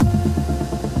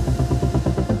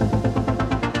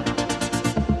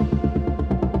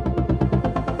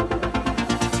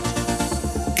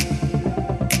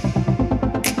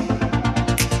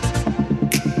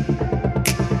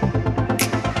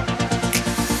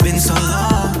Been so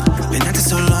long, been acting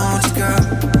so long with your girl.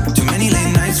 Too many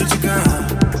late nights with your girl.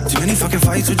 Too many fucking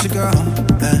fights with your girl.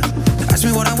 Ask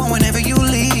me what I want whenever you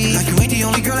leave. Like you ain't the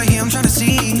only girl I hear I'm trying to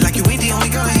see. Like you ain't the only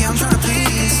girl I hear I'm trying to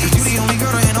please. Cause you the only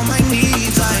girl I hit on my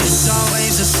knees. Like it's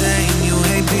always the same. You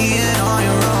hate being on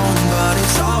your own, but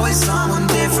it's always someone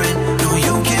different. No,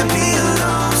 you can't be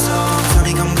alone. So tell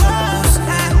me come close,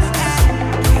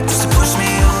 just to push me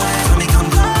away. Tell me come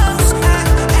close,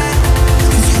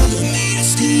 if you want me to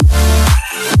stay.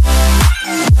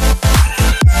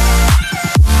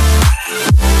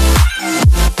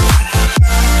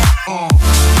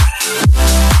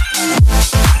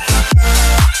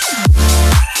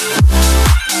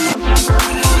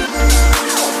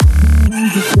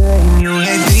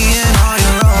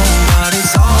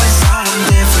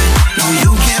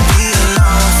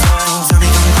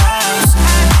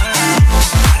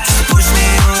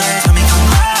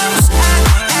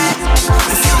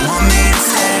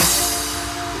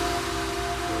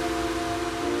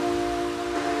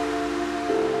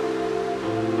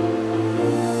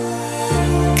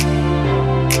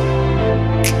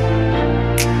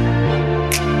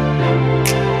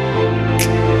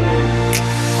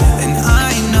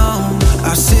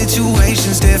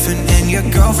 Situation's different and your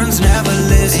girlfriend's never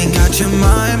listen. Ain't got your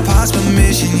mind past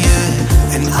permission yet.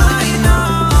 And I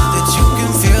know that you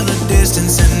can feel the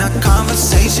distance and our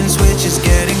conversation switch is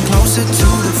getting closer to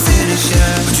the finish,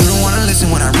 yeah. But you don't wanna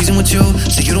listen when I reason with you,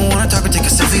 so you don't wanna talk or take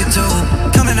a selfie or two.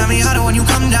 Coming at me harder when you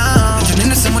come down, turn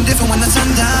into someone different when the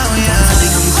sun down, yeah. Tell me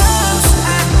come close,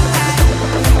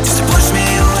 just to push me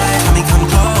away. Tell me come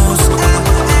close,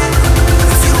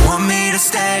 if you want me to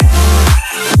stay.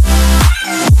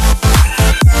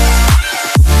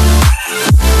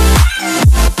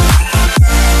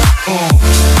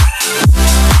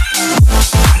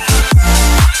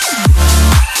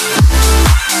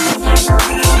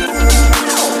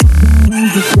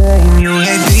 You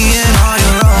hate being